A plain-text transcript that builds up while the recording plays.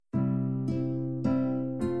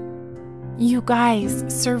You guys,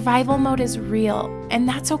 survival mode is real, and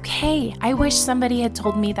that's okay. I wish somebody had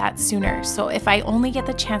told me that sooner. So if I only get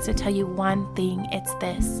the chance to tell you one thing, it's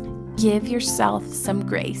this. Give yourself some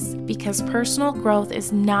grace, because personal growth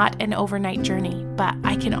is not an overnight journey, but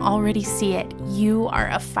I can already see it. You are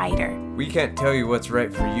a fighter. We can't tell you what's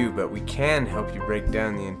right for you, but we can help you break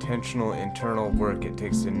down the intentional internal work it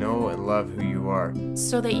takes to know and love who you are,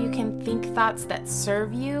 so that you can think thoughts that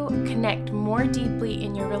serve you, connect more deeply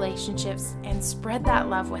in your relationships, and spread that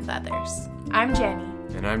love with others. I'm Jenny.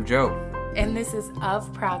 And I'm Joe. And this is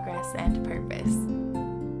Of Progress and Purpose.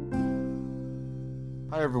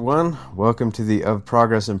 Hi everyone, welcome to the Of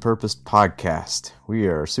Progress and Purpose podcast. We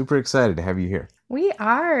are super excited to have you here. We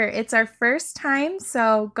are. It's our first time,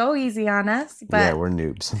 so go easy on us. But yeah, we're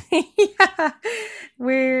noobs. Yeah,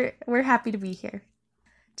 we're happy to be here.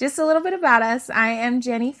 Just a little bit about us. I am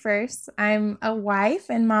Jenny First. I'm a wife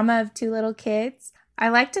and mama of 2 little kids. I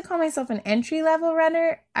like to call myself an entry-level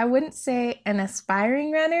runner. I wouldn't say an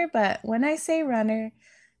aspiring runner, but when I say runner,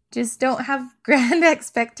 just don't have grand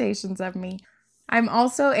expectations of me. I'm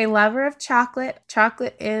also a lover of chocolate.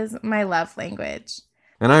 Chocolate is my love language.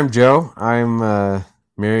 And I'm Joe. I'm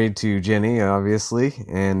married to Jenny, obviously,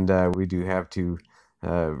 and we do have 2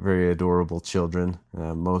 very adorable children.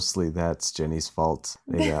 Mostly that's Jenny's fault.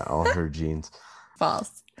 They got all her genes.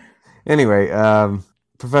 False. Anyway,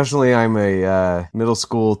 professionally, I'm a middle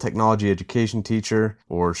school technology education teacher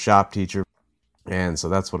or shop teacher. And so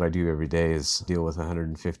that's what I do every day, is deal with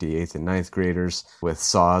 150 8th and 9th graders with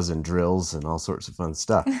saws and drills and all sorts of fun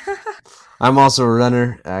stuff. I'm also a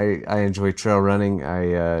runner. I enjoy trail running.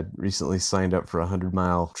 I recently signed up for a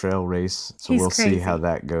 100-mile trail race, so we'll see how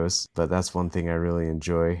that goes. But that's one thing I really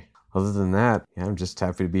enjoy. Other than that, yeah, I'm just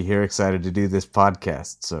happy to be here, excited to do this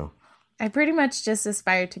podcast. So I pretty much just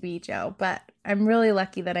aspire to be Joe, but I'm really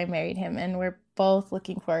lucky that I married him, and we're both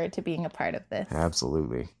looking forward to being a part of this.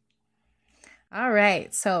 Absolutely. All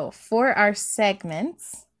right, so for our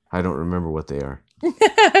segments... I don't remember what they are.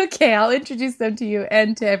 Okay, I'll introduce them to you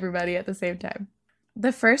and to everybody at the same time.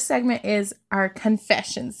 The first segment is our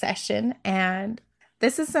confession session, and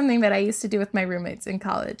this is something that I used to do with my roommates in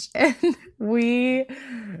college, and we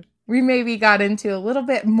maybe got into a little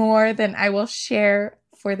bit more than I will share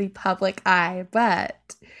for the public eye,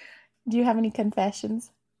 but do you have any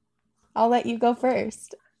confessions? I'll let you go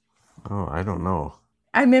first. Oh, I don't know.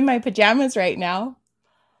 I'm in my pajamas right now.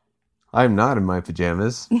 I'm not in my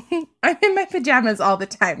pajamas. I'm in my pajamas all the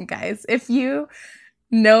time, guys. If you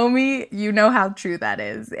know me, you know how true that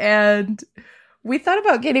is. And we thought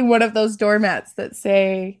about getting one of those doormats that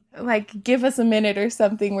say, like, give us a minute or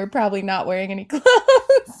something. We're probably not wearing any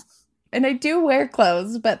clothes. And I do wear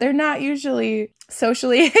clothes, but they're not usually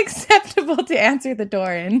socially acceptable to answer the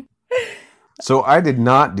door in. So I did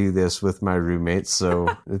not do this with my roommates,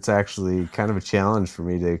 so it's actually kind of a challenge for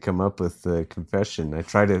me to come up with a confession. I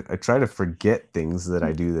try to forget things that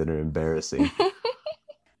I do that are embarrassing.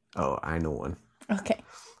 Oh, I know one.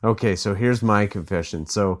 Okay, so here's my confession.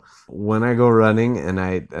 So when I go running and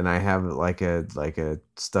I have like a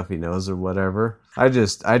stuffy nose or whatever, I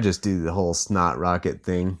just do the whole snot rocket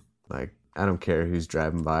thing. Like, I don't care who's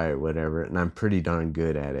driving by or whatever, and I'm pretty darn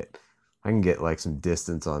good at it. I can get like some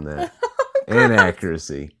distance on that. And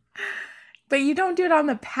accuracy. But you don't do it on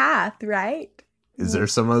the path, right? Is there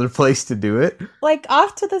some other place to do it? Like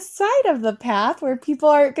off to the side of the path where people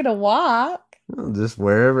aren't going to walk. Well, just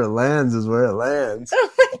wherever it lands is where it lands. Oh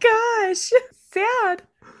my gosh. Sad.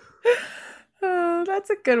 Oh, that's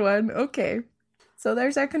a good one. Okay. So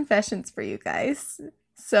there's our confessions for you guys.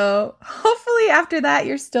 So hopefully after that,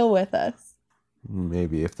 you're still with us.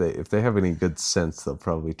 Maybe if they have any good sense, they'll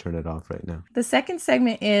probably turn it off right now. The second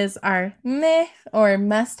segment is our meh or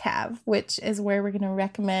must have, which is where we're going to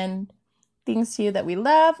recommend things to you that we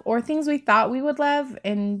love or things we thought we would love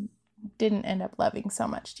and didn't end up loving so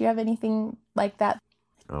much. Do you have anything like that?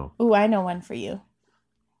 Oh. Ooh, I know one for you.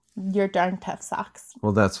 Your Darn Tough socks.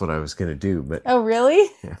 Well, that's what I was going to do, but... Oh, really?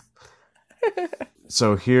 Yeah.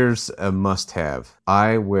 So here's a must have.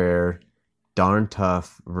 I wear Darn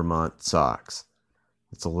Tough Vermont socks.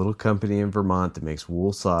 It's a little company in Vermont that makes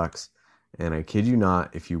wool socks, and I kid you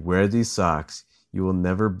not, if you wear these socks, you will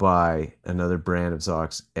never buy another brand of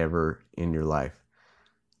socks ever in your life.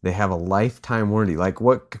 They have a lifetime warranty. Like,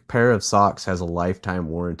 what pair of socks has a lifetime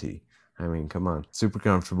warranty? I mean, come on. Super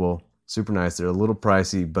comfortable, super nice. They're a little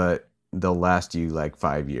pricey, but they'll last you like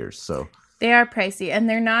 5 years. So they are pricey, and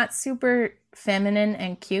they're not super feminine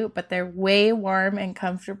and cute, but they're way warm and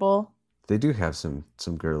comfortable. They do have some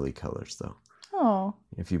girly colors, though. Oh.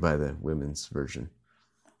 If you buy the women's version.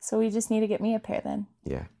 So we just need to get me a pair then.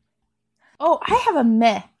 Yeah. Oh, I have a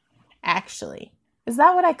meh, actually. Is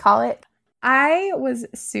that what I call it? I was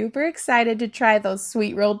super excited to try those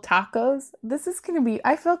sweet rolled tacos. This is going to be,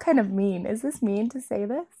 I feel kind of mean. Is this mean to say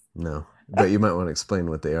this? No, but you might want to explain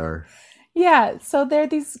what they are. Yeah, so they're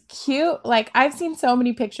these cute, like I've seen so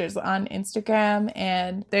many pictures on Instagram,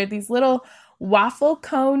 and they're these little waffle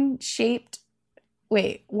cone shaped,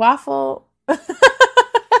 waffle. I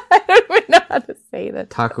don't even know how to say that.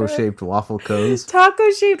 Taco-shaped waffle cones.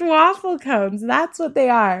 Taco-shaped waffle cones. That's what they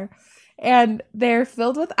are. And they're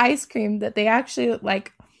filled with ice cream that they actually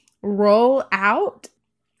like roll out.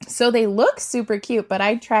 So they look super cute, but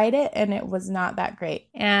I tried it and it was not that great.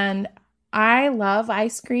 And I love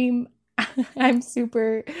ice cream. I'm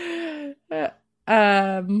super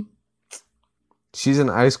She's an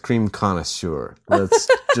ice cream connoisseur. Let's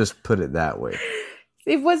just put it that way.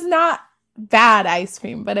 It was not bad ice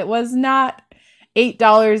cream, but it was not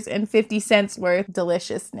 $8.50 worth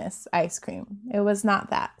deliciousness ice cream. It was not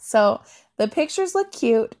that. So the pictures look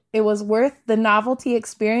cute. It was worth the novelty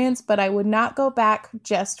experience, but I would not go back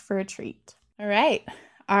just for a treat. All right.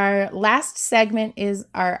 Our last segment is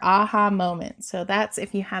our aha moment. So that's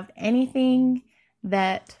if you have anything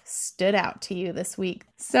that stood out to you this week.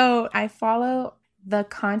 So I follow The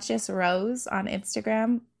Conscious Rose on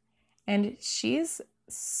Instagram, and she's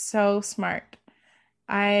so smart.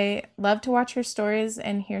 I love to watch her stories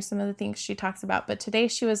and hear some of the things she talks about. But today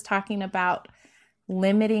she was talking about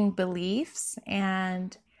limiting beliefs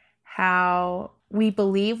and how we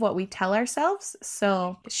believe what we tell ourselves.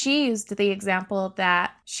 So she used the example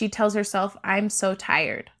that she tells herself, I'm so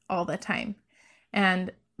tired all the time.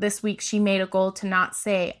 And this week she made a goal to not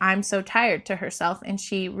say, I'm so tired to herself. And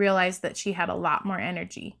she realized that she had a lot more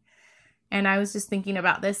energy. And I was just thinking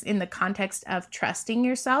about this in the context of trusting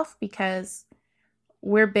yourself, because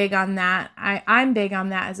we're big on that. I'm big on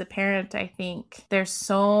that as a parent. I think there's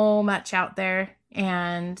so much out there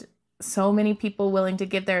and so many people willing to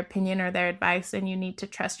give their opinion or their advice, and you need to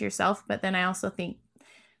trust yourself. But then I also think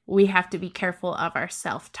we have to be careful of our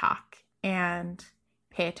self-talk and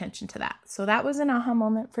pay attention to that. So that was an aha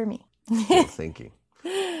moment for me. Good thinking.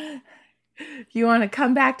 You want to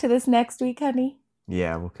come back to this next week, honey?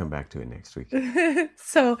 Yeah, we'll come back to it next week.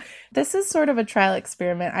 So this is sort of a trial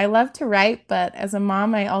experiment. I love to write, but as a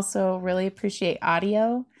mom, I also really appreciate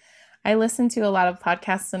audio. I listen to a lot of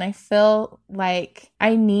podcasts and I feel like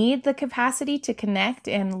I need the capacity to connect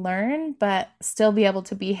and learn, but still be able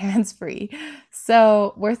to be hands-free.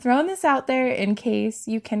 So we're throwing this out there in case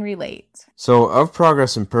you can relate. So Of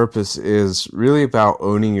Progress and Purpose is really about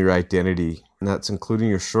owning your identity, and that's including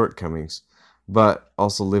your shortcomings, but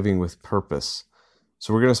also living with purpose.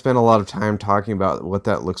 So we're going to spend a lot of time talking about what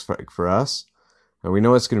that looks like for us. And we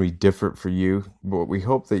know it's going to be different for you, but we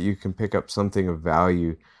hope that you can pick up something of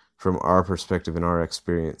value from our perspective and our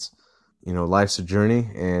experience. You know, life's a journey,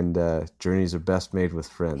 and journeys are best made with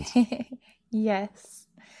friends. Yes.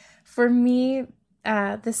 For me,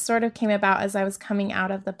 this sort of came about as I was coming out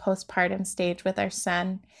of the postpartum stage with our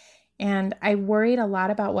son. And I worried a lot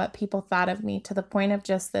about what people thought of me, to the point of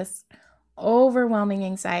just this overwhelming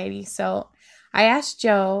anxiety. So I asked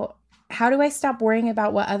Joe, how do I stop worrying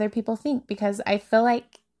about what other people think? Because I feel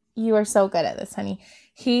like you are so good at this, honey.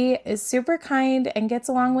 He is super kind and gets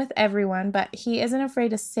along with everyone, but he isn't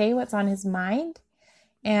afraid to say what's on his mind.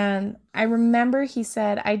 And I remember he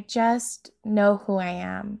said, I just know who I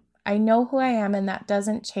am. I know who I am, and that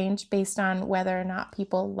doesn't change based on whether or not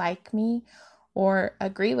people like me or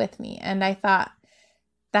agree with me. And I thought,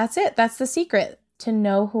 that's it. That's the secret, to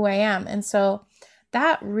know who I am. And so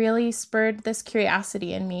that really spurred this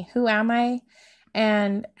curiosity in me. Who am I?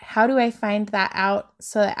 And how do I find that out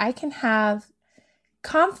so that I can have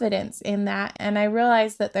confidence in that? And I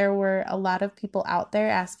realized that there were a lot of people out there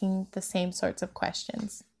asking the same sorts of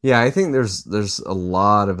questions. Yeah, I think there's a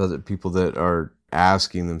lot of other people that are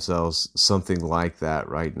asking themselves something like that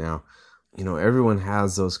right now. You know, everyone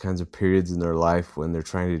has those kinds of periods in their life when they're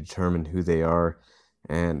trying to determine who they are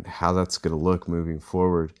and how that's going to look moving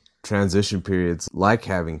forward. Transition periods like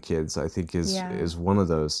having kids, I think is one of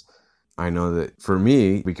those. I know that for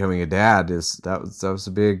me, becoming a dad that was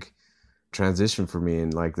a big transition for me,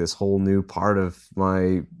 and like this whole new part of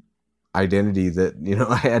my identity that, you know,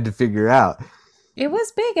 I had to figure out. It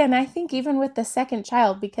was big, and I think even with the second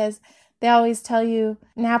child, because they always tell you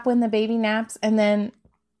nap when the baby naps, and then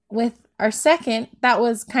with our second, that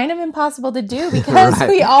was kind of impossible to do because right.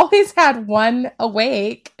 We always had one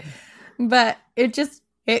awake, but it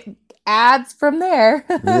adds from there.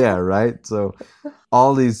 Yeah, right. So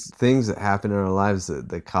all these things that happen in our lives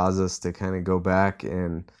that cause us to kind of go back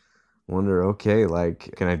and wonder, okay,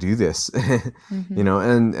 like, can I do this? Mm-hmm.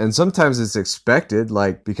 And sometimes it's expected,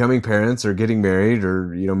 like becoming parents or getting married or,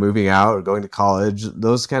 moving out or going to college,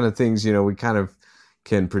 those kind of things, we kind of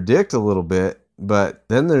can predict a little bit. But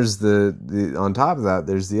then there's the on top of that,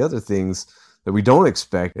 there's the other things that we don't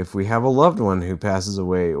expect. If we have a loved one who passes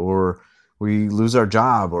away, or we lose our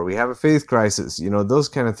job, or we have a faith crisis, those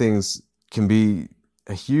kind of things can be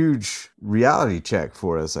a huge reality check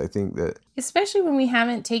for us. I think that, especially when we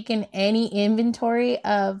haven't taken any inventory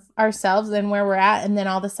of ourselves and where we're at, and then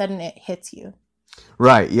all of a sudden it hits you.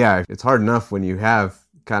 Right. Yeah. It's hard enough when you have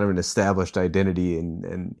kind of an established identity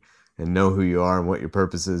and know who you are and what your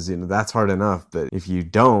purpose is. That's hard enough. But if you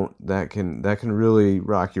don't, that can really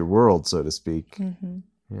rock your world, so to speak. Mm-hmm.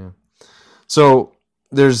 Yeah. So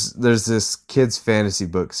there's this kids fantasy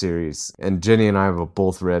book series, and Jenny and I have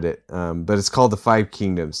both read it. But it's called The Five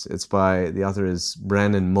Kingdoms. It's by, the author is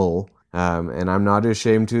Brandon Mull. And I'm not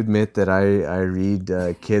ashamed to admit that I read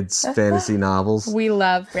kids fantasy novels. We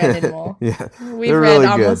love Brandon Mull. Yeah, we've read really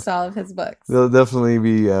almost all of his books. There'll definitely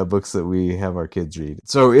be books that we have our kids read.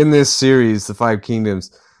 So in this series, The Five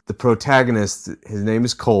Kingdoms, the protagonist, his name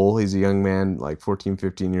is Cole. He's a young man, like 14,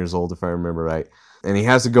 15 years old, if I remember right. And he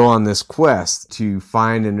has to go on this quest to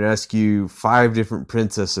find and rescue 5 different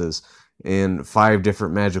princesses in 5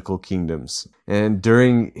 different magical kingdoms. And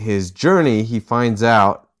during his journey, he finds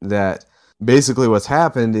out that basically what's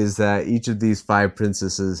happened is that each of these 5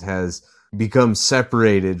 princesses has become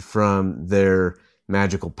separated from their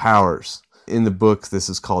magical powers. In the book, this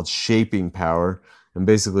is called shaping power. And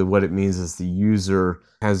basically what it means is the user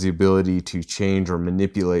has the ability to change or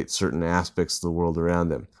manipulate certain aspects of the world around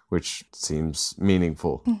them, which seems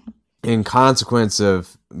meaningful. In consequence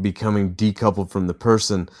of becoming decoupled from the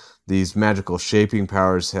person, these magical shaping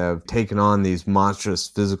powers have taken on these monstrous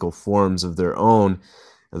physical forms of their own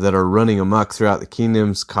that are running amok throughout the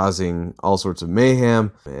kingdoms, causing all sorts of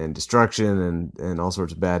mayhem and destruction and all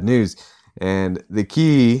sorts of bad news. And the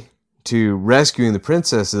key to rescuing the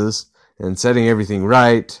princesses and setting everything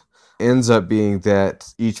right ends up being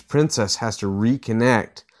that each princess has to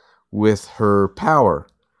reconnect with her power.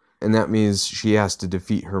 And that means she has to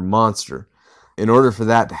defeat her monster. In order for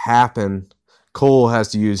that to happen, Cole has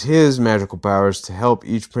to use his magical powers to help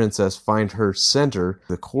each princess find her center,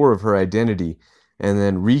 the core of her identity, and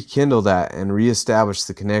then rekindle that and reestablish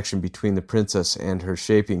the connection between the princess and her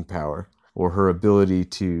shaping power, or her ability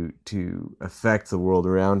to affect the world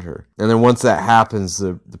around her. And then once that happens,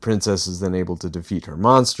 the princess is then able to defeat her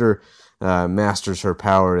monster, masters her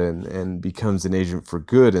power, and becomes an agent for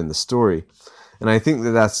good in the story. And I think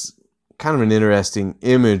that that's kind of an interesting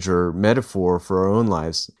image or metaphor for our own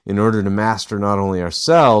lives. In order to master not only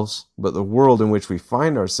ourselves, but the world in which we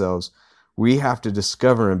find ourselves, we have to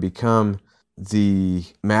discover and become the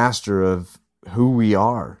master of who we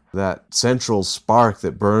are, that central spark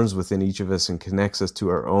that burns within each of us and connects us to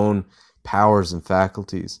our own powers and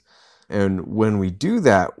faculties. And when we do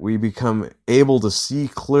that, we become able to see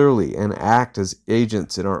clearly and act as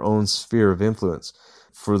agents in our own sphere of influence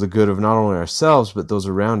for the good of not only ourselves, but those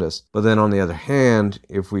around us. But then on the other hand,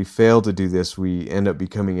 if we fail to do this, we end up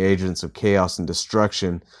becoming agents of chaos and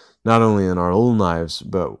destruction, not only in our own lives,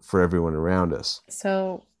 but for everyone around us.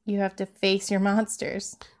 So you have to face your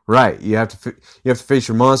monsters. Right. You have to face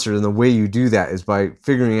your monsters, and the way you do that is by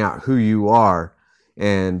figuring out who you are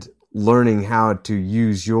and learning how to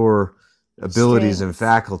use your abilities and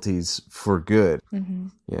faculties for good. Mm-hmm.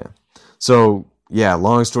 Yeah. So, yeah,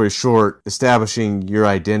 long story short, establishing your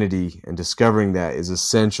identity and discovering that is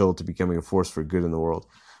essential to becoming a force for good in the world,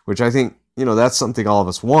 which I think, that's something all of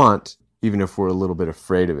us want, even if we're a little bit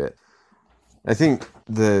afraid of it. I think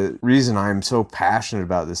the reason I'm so passionate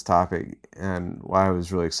about this topic and why I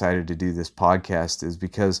was really excited to do this podcast is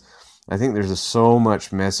because I think there's so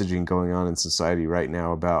much messaging going on in society right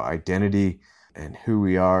now about identity and who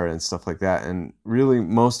we are and stuff like that. And really,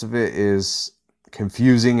 most of it is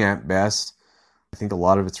confusing at best. I think a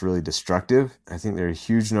lot of it's really destructive. I think there are a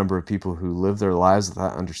huge number of people who live their lives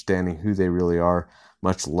without understanding who they really are,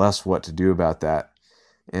 much less what to do about that.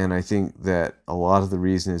 And I think that a lot of the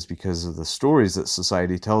reason is because of the stories that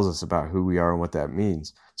society tells us about who we are and what that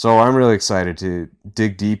means. So I'm really excited to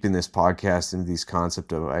dig deep in this podcast into these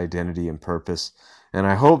concepts of identity and purpose. And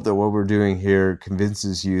I hope that what we're doing here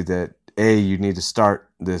convinces you that A, you need to start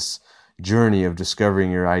this journey of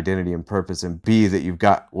discovering your identity and purpose, and B, that you've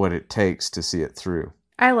got what it takes to see it through.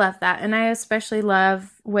 I love that. And I especially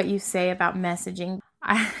love what you say about messaging.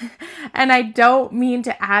 And I don't mean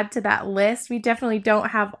to add to that list. We definitely don't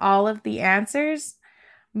have all of the answers,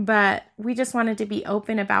 but we just wanted to be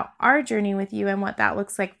open about our journey with you and what that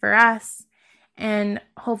looks like for us. and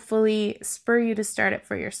hopefully spur you to start it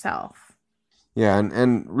for yourself. Yeah,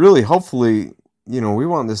 and really, hopefully, we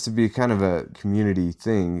want this to be kind of a community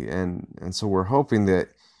thing, and so we're hoping that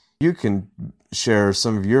you can share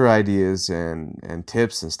some of your ideas and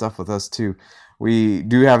tips and stuff with us too. We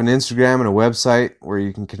do have an Instagram and a website where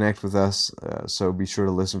you can connect with us, so be sure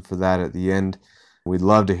to listen for that at the end. We'd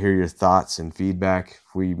love to hear your thoughts and feedback.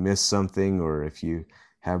 If we missed something or if you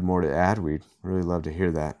have more to add, we'd really love to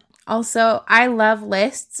hear that. Also, I love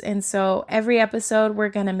lists, and so every episode we're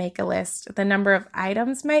going to make a list. The number of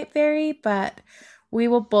items might vary, but we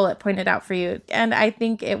will bullet point it out for you, and I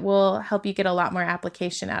think it will help you get a lot more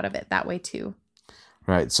application out of it that way too.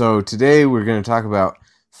 Right, so today we're going to talk about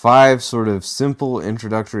 5 sort of simple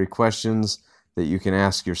introductory questions that you can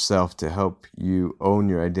ask yourself to help you own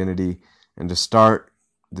your identity and to start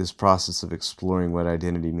this process of exploring what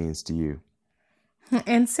identity means to you.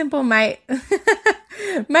 And simple might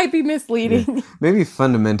be misleading. Yeah. Maybe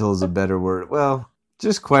fundamental is a better word. Well,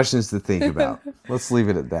 just questions to think about. Let's leave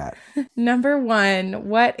it at that. Number 1,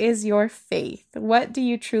 what is your faith? What do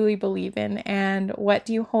you truly believe in, and what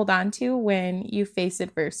do you hold on to when you face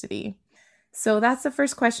adversity? So that's the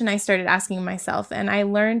first question I started asking myself, and I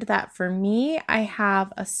learned that for me, I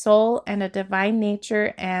have a soul and a divine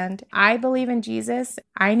nature, and I believe in Jesus.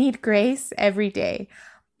 I need grace every day,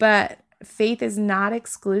 but faith is not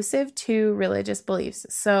exclusive to religious beliefs.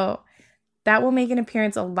 So that will make an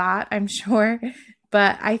appearance a lot, I'm sure,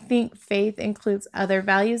 but I think faith includes other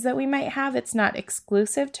values that we might have. It's not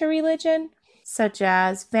exclusive to religion, such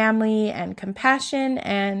as family and compassion,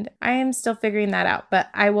 and I am still figuring that out, but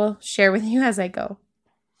I will share with you as I go.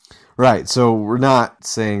 Right, so we're not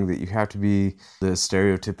saying that you have to be the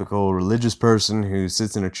stereotypical religious person who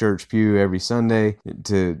sits in a church pew every Sunday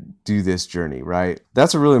to do this journey, right?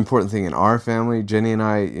 That's a really important thing in our family. Jenny and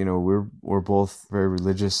I, we're both very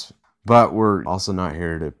religious, but we're also not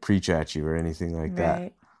here to preach at you or anything like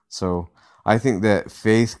that. So I think that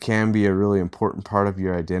faith can be a really important part of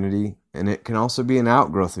your identity, and it can also be an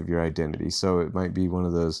outgrowth of your identity. So it might be one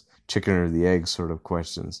of those chicken or the egg sort of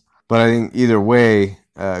questions. But I think either way,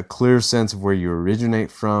 a clear sense of where you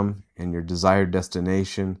originate from and your desired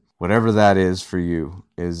destination, whatever that is for you,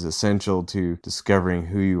 is essential to discovering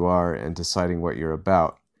who you are and deciding what you're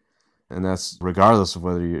about. And that's regardless of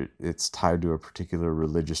whether it's tied to a particular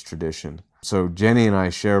religious tradition. So Jenny and I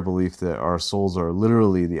share a belief that our souls are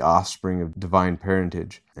literally the offspring of divine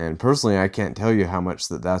parentage. And personally, I can't tell you how much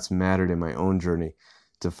that's mattered in my own journey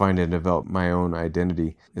to find and develop my own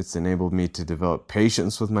identity. It's enabled me to develop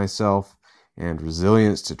patience with myself and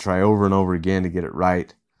resilience to try over and over again to get it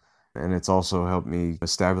right. And it's also helped me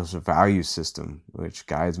establish a value system which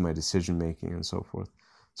guides my decision making and so forth.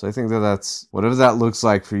 So I think that's whatever that looks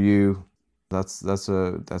like for you. That's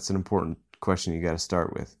an important question you got to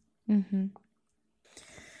start with. Mm-hmm.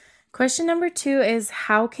 Question number 2 is,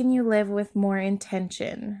 how can you live with more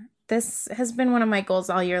intention? This has been one of my goals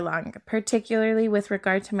all year long, particularly with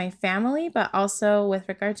regard to my family, but also with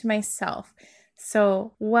regard to myself.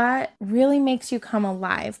 So what really makes you come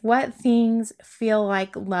alive? What things feel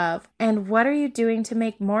like love? And what are you doing to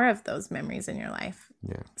make more of those memories in your life?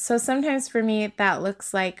 Yeah. So sometimes for me, that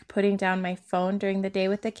looks like putting down my phone during the day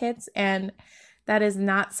with the kids, and that is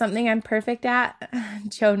not something I'm perfect at.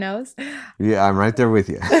 Joe knows. Yeah, I'm right there with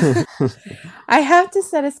you. I have to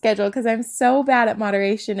set a schedule because I'm so bad at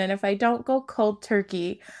moderation. And if I don't go cold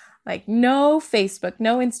turkey, like no Facebook,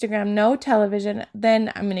 no Instagram, no television,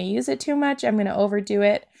 then I'm going to use it too much. I'm going to overdo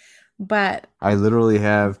it. But I literally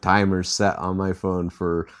have timers set on my phone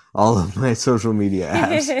for all of my social media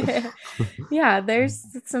apps. Yeah, there's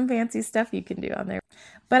some fancy stuff you can do on there.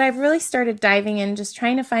 But I've really started diving in, just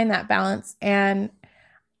trying to find that balance. And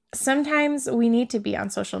sometimes we need to be on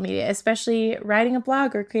social media, especially writing a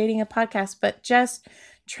blog or creating a podcast, but just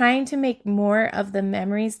trying to make more of the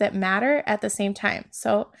memories that matter at the same time.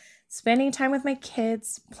 So spending time with my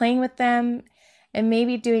kids, playing with them, and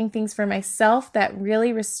maybe doing things for myself that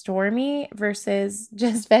really restore me versus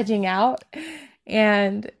just vegging out,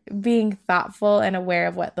 and being thoughtful and aware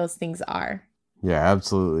of what those things are. Yeah,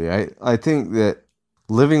 absolutely. I think that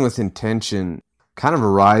living with intention kind of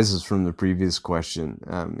arises from the previous question.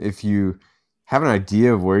 If you have an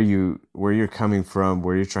idea of where you're coming from,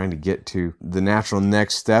 where you're trying to get to, the natural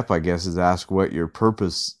next step, I guess, is ask what your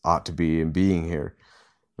purpose ought to be in being here,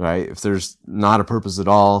 right? If there's not a purpose at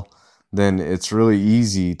all, then it's really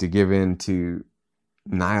easy to give in to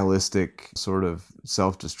nihilistic sort of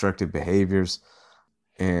self-destructive behaviors.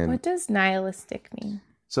 And what does nihilistic mean?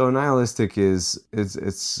 So nihilistic is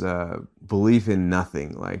it's belief in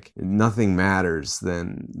nothing, like nothing matters.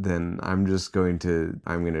 Then I'm going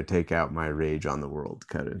to take out my rage on the world,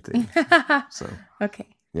 kind of thing. So Okay.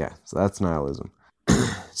 yeah, so that's nihilism.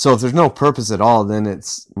 So if there's no purpose at all, then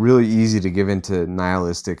it's really easy to give into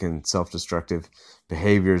nihilistic and self-destructive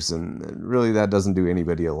behaviors, and really that doesn't do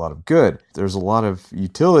anybody a lot of good. There's a lot of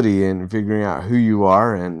utility in figuring out who you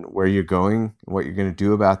are and where you're going, and what you're going to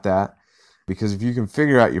do about that. Because if you can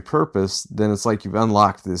figure out your purpose, then it's like you've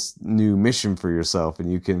unlocked this new mission for yourself,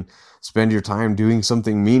 and you can spend your time doing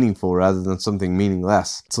something meaningful rather than something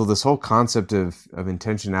meaningless. So this whole concept of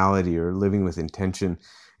intentionality, or living with intention,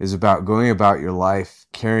 is about going about your life,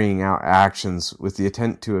 carrying out actions with the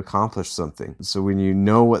intent to accomplish something. So when you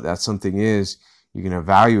know what that something is, you can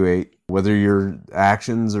evaluate whether your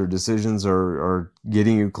actions or decisions are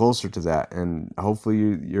getting you closer to that. And hopefully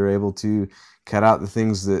you're able to cut out the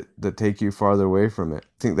things that take you farther away from it.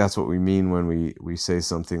 I think that's what we mean when we say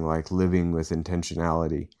something like living with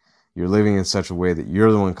intentionality. You're living in such a way that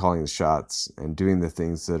you're the one calling the shots and doing the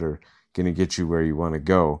things that are going to get you where you want to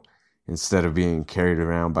go, instead of being carried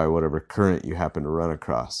around by whatever current you happen to run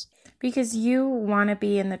across. Because you want to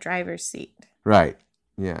be in the driver's seat. Right.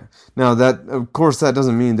 Yeah. Now that, of course, that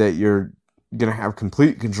doesn't mean that you're going to have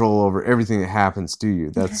complete control over everything that happens to you.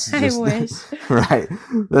 That's just, I wish. Right.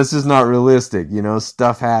 That's just not realistic.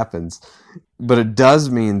 Stuff happens. But it does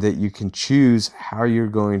mean that you can choose how you're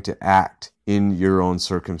going to act in your own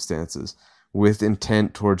circumstances with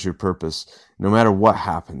intent towards your purpose, no matter what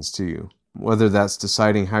happens to you. Whether that's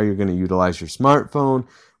deciding how you're going to utilize your smartphone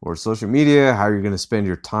or social media, how you're going to spend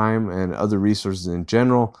your time and other resources in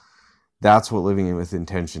general, that's what living with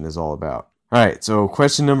intention is all about. All right, so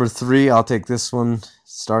question number 3, I'll take this one,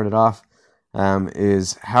 started off,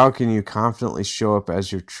 is how can you confidently show up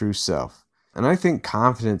as your true self? And I think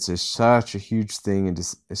confidence is such a huge thing in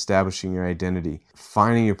establishing your identity,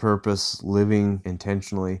 finding your purpose, living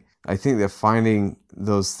intentionally. I think that finding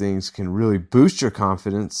those things can really boost your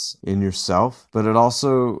confidence in yourself, but it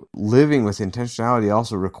also, living with intentionality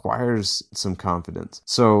also requires some confidence.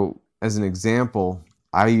 So as an example,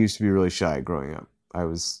 I used to be really shy growing up. I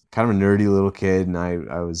was kind of a nerdy little kid, and I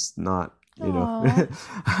was not,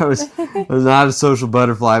 I was not a social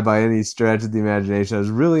butterfly by any stretch of the imagination. I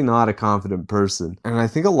was really not a confident person. And I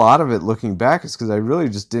think a lot of it, looking back, is because I really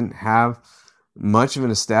just didn't have much of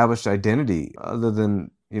an established identity other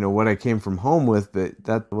than what I came from home with, but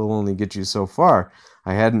that will only get you so far.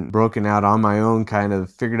 I hadn't broken out on my own, kind of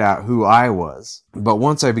figured out who I was. But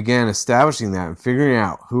once I began establishing that and figuring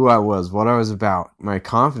out who I was, what I was about, my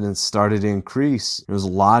confidence started to increase. It was a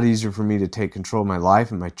lot easier for me to take control of my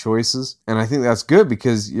life and my choices. And I think that's good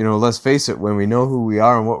because, let's face it, when we know who we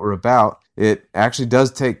are and what we're about, it actually does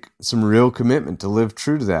take some real commitment to live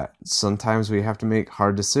true to that. Sometimes we have to make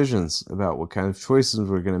hard decisions about what kind of choices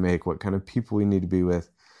we're going to make, what kind of people we need to be with,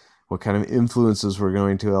 what kind of influences we're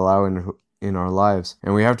going to allow in our lives.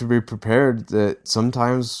 And we have to be prepared that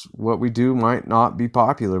sometimes what we do might not be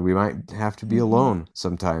popular. We might have to be alone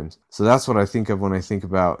sometimes. So that's what I think of when I think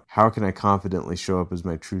about how can I confidently show up as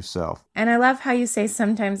my true self. And I love how you say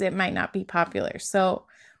sometimes it might not be popular. So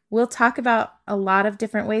we'll talk about a lot of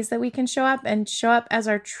different ways that we can show up as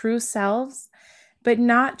our true selves, but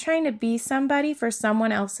not trying to be somebody for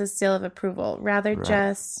someone else's seal of approval. Rather,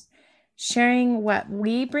 just sharing what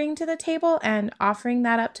we bring to the table and offering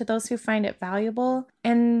that up to those who find it valuable,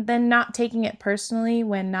 and then not taking it personally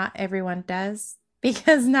when not everyone does,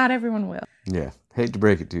 because not everyone will. Yeah, hate to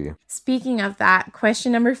break it to you. Speaking of that,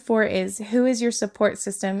 question number 4 is, who is your support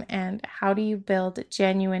system and how do you build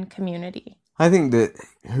genuine community? I think that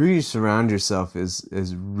who you surround yourself is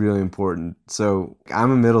really important. So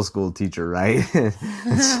I'm a middle school teacher, right?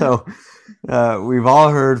 And so we've all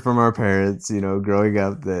heard from our parents, growing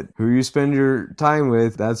up, that who you spend your time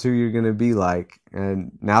with, that's who you're going to be like.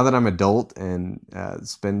 And now that I'm adult and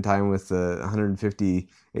spend time with the 150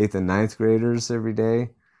 8th and 9th graders every day,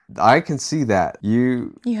 I can see that.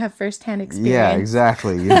 You have firsthand experience. Yeah,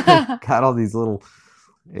 exactly. Got all these little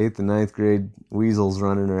 8th and 9th grade weasels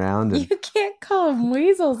running around. And, you can't call them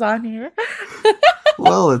weasels on here.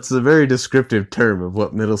 well, it's a very descriptive term of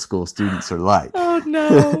what middle school students are like. Oh,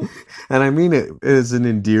 no. And I mean it as an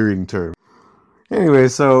endearing term. Anyway,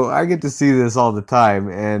 so I get to see this all the time.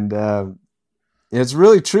 And it's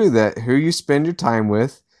really true that who you spend your time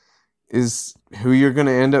with is who you're going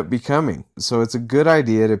to end up becoming. So it's a good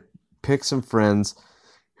idea to pick some friends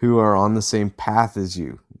who are on the same path as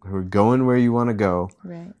you, who are going where you want to go.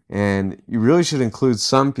 Right. And you really should include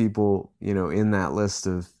some people, in that list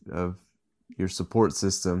of your support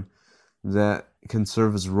system that can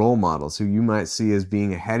serve as role models, who you might see as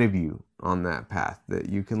being ahead of you on that path that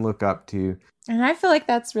you can look up to. And I feel like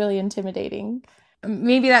that's really intimidating.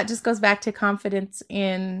 Maybe that just goes back to confidence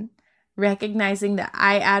in recognizing that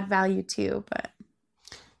I add value too, but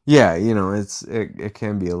Yeah, it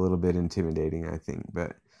can be a little bit intimidating, I think,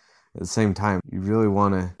 but at the same time, you really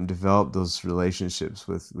want to develop those relationships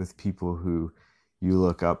with people who you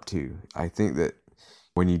look up to. I think that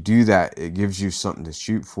when you do that, it gives you something to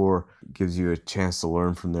shoot for, it gives you a chance to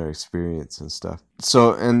learn from their experience and stuff.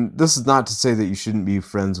 So, and this is not to say that you shouldn't be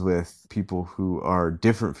friends with people who are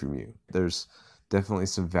different from you. There's definitely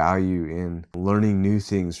some value in learning new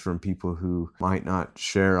things from people who might not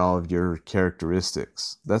share all of your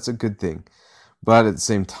characteristics. That's a good thing. But at the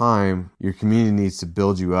same time, your community needs to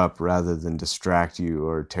build you up rather than distract you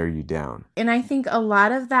or tear you down. And I think a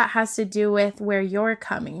lot of that has to do with where you're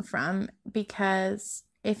coming from, because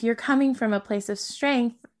if you're coming from a place of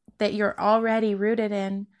strength that you're already rooted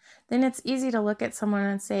in, then it's easy to look at someone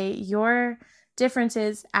and say, your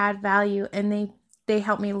differences add value and they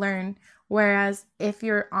help me learn. Whereas if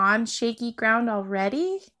you're on shaky ground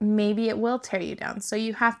already, maybe it will tear you down. So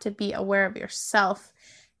you have to be aware of yourself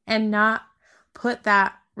and not put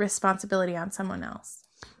that responsibility on someone else.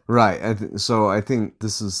 Right. So I think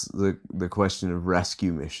this is the question of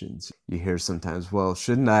rescue missions. You hear sometimes, well,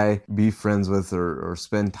 shouldn't I be friends with or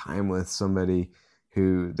spend time with somebody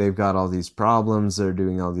who they've got all these problems, they're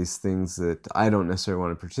doing all these things that I don't necessarily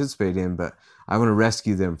want to participate in, but I want to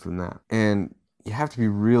rescue them from that. And you have to be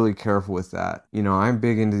really careful with that. I'm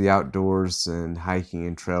big into the outdoors and hiking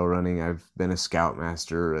and trail running. I've been a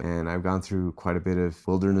scoutmaster and I've gone through quite a bit of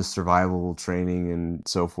wilderness survival training and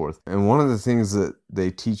so forth. And one of the things that they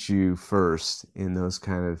teach you first in those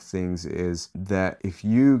kind of things is that if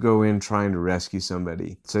you go in trying to rescue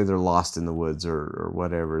somebody, say they're lost in the woods or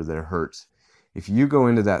whatever, they're hurt. If you go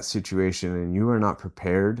into that situation and you are not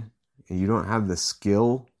prepared and you don't have the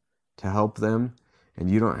skill to help them, and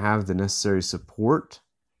you don't have the necessary support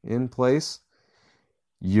in place,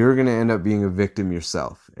 you're going to end up being a victim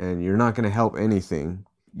yourself, and you're not going to help anything.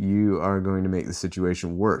 You are going to make the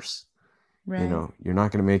situation worse. Right. You're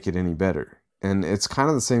not going to make it any better. And it's kind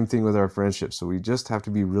of the same thing with our friendships. So we just have to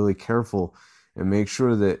be really careful and make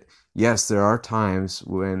sure that, yes, there are times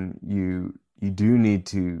when you do need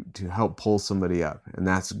to help pull somebody up, and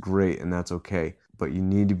that's great and that's okay. But you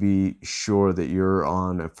need to be sure that you're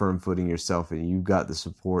on a firm footing yourself and you've got the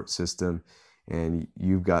support system and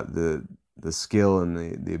you've got the skill and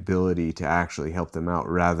the ability to actually help them out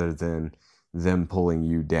rather than them pulling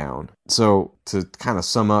you down. So to kind of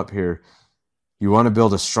sum up here, you want to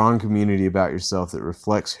build a strong community about yourself that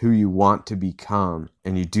reflects who you want to become.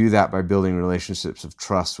 And you do that by building relationships of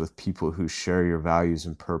trust with people who share your values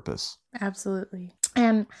and purpose. Absolutely.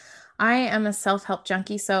 And I am a self-help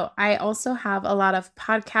junkie, so I also have a lot of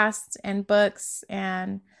podcasts and books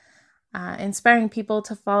and inspiring people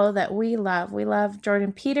to follow that we love. We love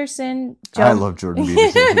Jordan Peterson. I love Jordan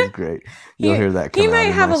Peterson. He's great. You'll hear that come out. He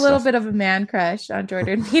might have a little stuff. bit of a man crush on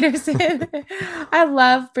Jordan Peterson. I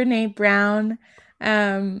love Brene Brown.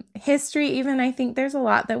 History, even, I think there's a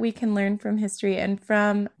lot that we can learn from history and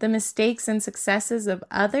from the mistakes and successes of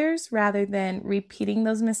others rather than repeating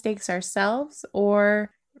those mistakes ourselves or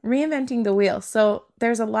reinventing the wheel. So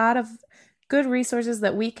there's a lot of good resources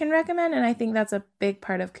that we can recommend, and I think that's a big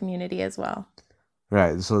part of community as well.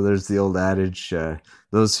 Right. So there's the old adage,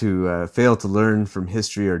 those who fail to learn from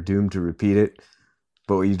history are doomed to repeat it.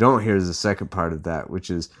 But what you don't hear is the second part of that, which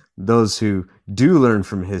is those who do learn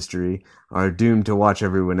from history are doomed to watch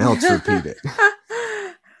everyone else repeat it.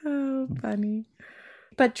 Oh, funny.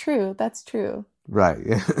 But true. That's true. Right.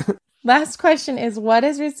 Last question is, what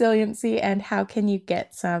is resiliency and how can you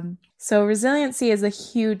get some? So resiliency is a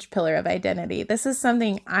huge pillar of identity. This is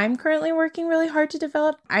something I'm currently working really hard to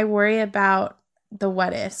develop. I worry about the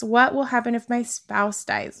what ifs. What will happen if my spouse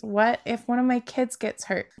dies? What if one of my kids gets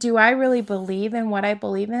hurt? Do I really believe in what I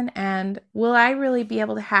believe in? And will I really be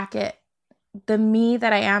able to hack it, the me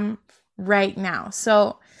that I am right now?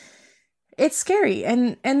 So it's scary.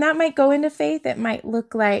 And that might go into faith. It might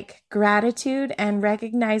look like gratitude and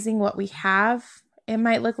recognizing what we have. It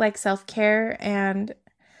might look like self-care. And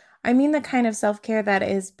I mean the kind of self-care that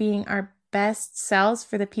is being our best selves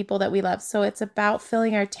for the people that we love. So it's about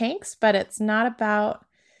filling our tanks, but it's not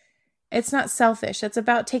selfish. It's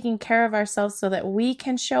about taking care of ourselves so that we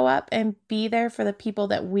can show up and be there for the people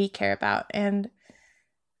that we care about. And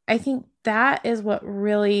I think that is what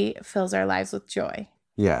really fills our lives with joy.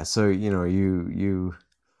 Yeah, so you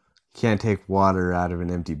can't take water out of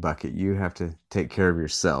an empty bucket. You have to take care of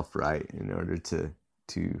yourself, right, in order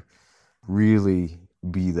to really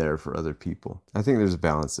be there for other people. I think there's a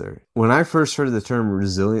balance there. When I first heard the term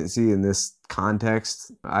resiliency in this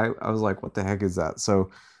context, I was like, what the heck is that? So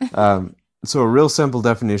a real simple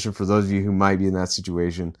definition for those of you who might be in that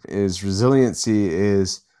situation is resiliency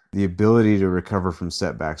is the ability to recover from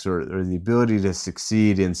setbacks or the ability to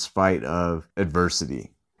succeed in spite of adversity.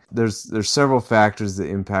 There's several factors that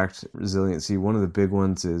impact resiliency. One of the big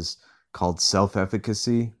ones is called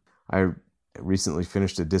self-efficacy. I recently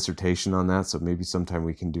finished a dissertation on that, so maybe sometime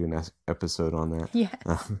we can do an episode on that. Yes.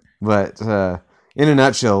 But in a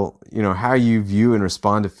nutshell, how you view and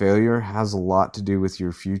respond to failure has a lot to do with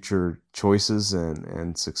your future choices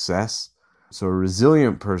and success. So a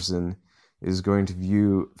resilient person is going to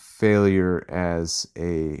view failure as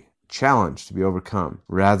a challenge to be overcome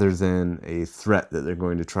rather than a threat that they're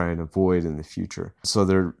going to try and avoid in the future. So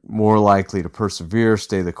they're more likely to persevere,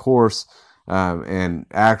 stay the course, and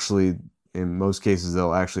actually, in most cases,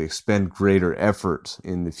 they'll actually expend greater effort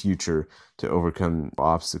in the future to overcome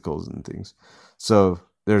obstacles and things. So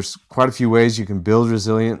there's quite a few ways you can build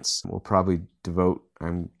resilience. We'll probably devote,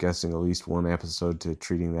 I'm guessing, at least one episode to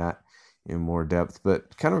treating that in more depth,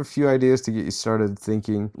 but kind of a few ideas to get you started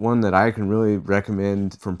thinking. One that I can really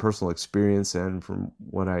recommend from personal experience and from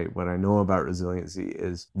what I know about resiliency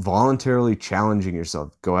is voluntarily challenging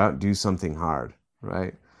yourself. Go out and do something hard,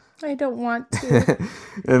 right? I don't want to.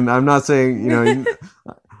 And I'm not saying,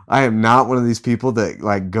 I am not one of these people that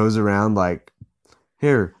like goes around like,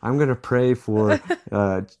 here, I'm going to pray for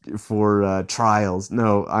trials.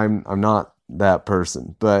 No, I'm not that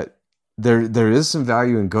person, but there is some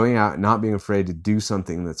value in going out and not being afraid to do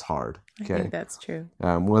something that's hard. Okay? I think that's true.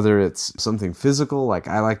 Whether it's something physical, like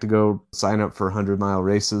I like to go sign up for 100-mile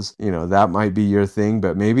races, that might be your thing,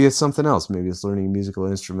 but maybe it's something else. Maybe it's learning a musical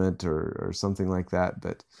instrument or something like that,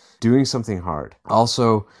 but doing something hard.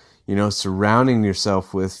 Also, surrounding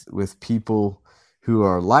yourself with people who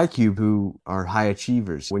are like you, who are high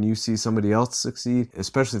achievers. When you see somebody else succeed,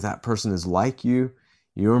 especially if that person is like you,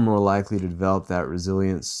 you're more likely to develop that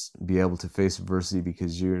resilience, be able to face adversity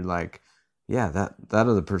because you're like, yeah, that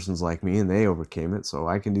other person's like me and they overcame it, so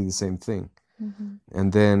I can do the same thing. Mm-hmm.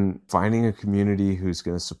 And then finding a community who's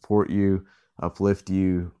going to support you, uplift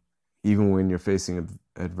you, even when you're facing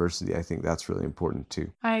adversity, I think that's really important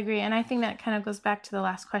too. I agree. And I think that kind of goes back to the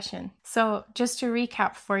last question. So just to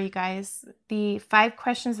recap for you guys, the 5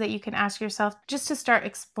 questions that you can ask yourself just to start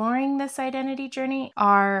exploring this identity journey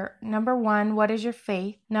are: number 1, what is your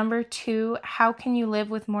faith? Number 2, how can you live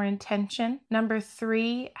with more intention? Number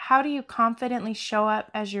 3, how do you confidently show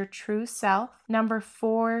up as your true self? Number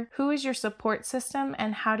 4, who is your support system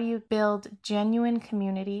and how do you build genuine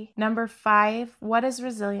community? Number 5, what is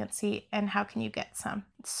resiliency and how can you get some?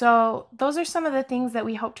 So those are some of the things that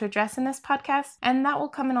we hope to address in this podcast, and that will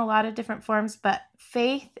come in a lot of different forms, but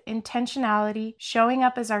faith, intentionality, showing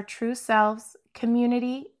up as our true selves,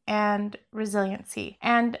 community, and resiliency.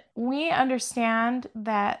 And we understand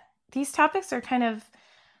that these topics are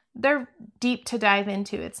they're deep to dive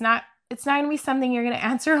into. It's not going to be something you're going to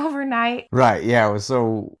answer overnight. Right, yeah.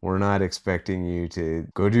 So we're not expecting you to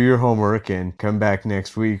go do your homework and come back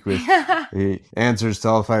next week with the answers to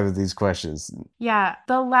all 5 of these questions. Yeah,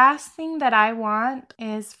 the last thing that I want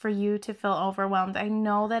is for you to feel overwhelmed. I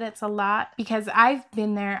know that it's a lot because I've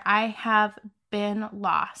been there. I have been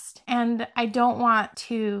lost. And I don't want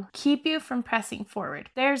to keep you from pressing forward.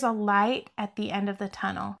 There's a light at the end of the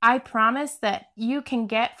tunnel. I promise that you can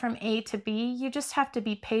get from A to B. You just have to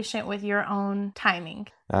be patient with your own timing.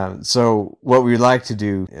 So what we'd like to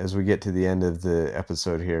do as we get to the end of the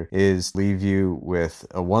episode here is leave you with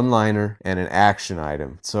a one-liner and an action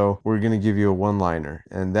item. So we're going to give you a one-liner,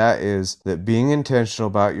 and that is that being intentional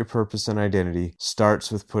about your purpose and identity starts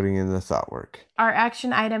with putting in the thought work. Our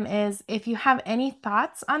action item is, if you have any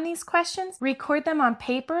thoughts on these questions, record them on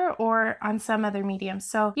paper or on some other medium.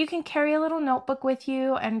 So you can carry a little notebook with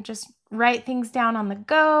you and just write things down on the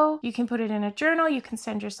go. You can put it in a journal. You can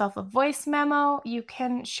send yourself a voice memo. You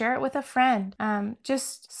can share it with a friend.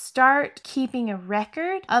 Just start keeping a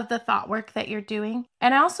record of the thought work that you're doing.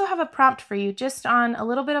 And I also have a prompt for you just on a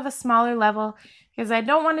little bit of a smaller level, because I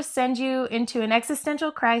don't want to send you into an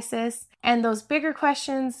existential crisis, and those bigger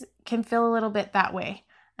questions can feel a little bit that way.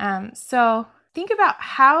 So think about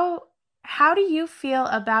how do you feel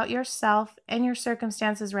about yourself and your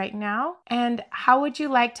circumstances right now? And how would you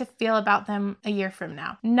like to feel about them a year from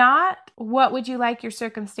now? Not what would you like your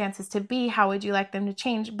circumstances to be, how would you like them to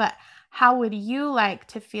change, but How would you like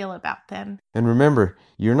to feel about them? And remember,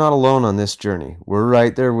 you're not alone on this journey. We're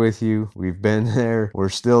right there with you. We've been there. We're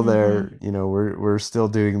still there. You know, we're still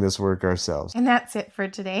doing this work ourselves. And that's it for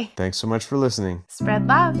today. Thanks so much for listening. Spread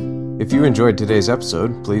love. If you enjoyed today's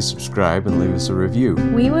episode, please subscribe and leave us a review.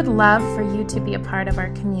 We would love for you to be a part of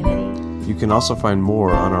our community. You can also find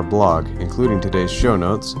more on our blog, including today's show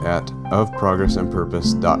notes at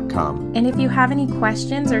ofprogressandpurpose.com. And if you have any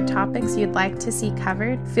questions or topics you'd like to see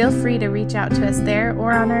covered, feel free to reach out to us there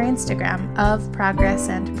or on our Instagram, Of Progress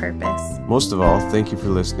and Purpose. Most of all, thank you for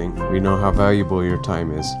listening. We know how valuable your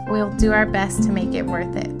time is. We'll do our best to make it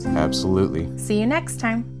worth it. Absolutely. See you next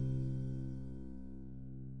time.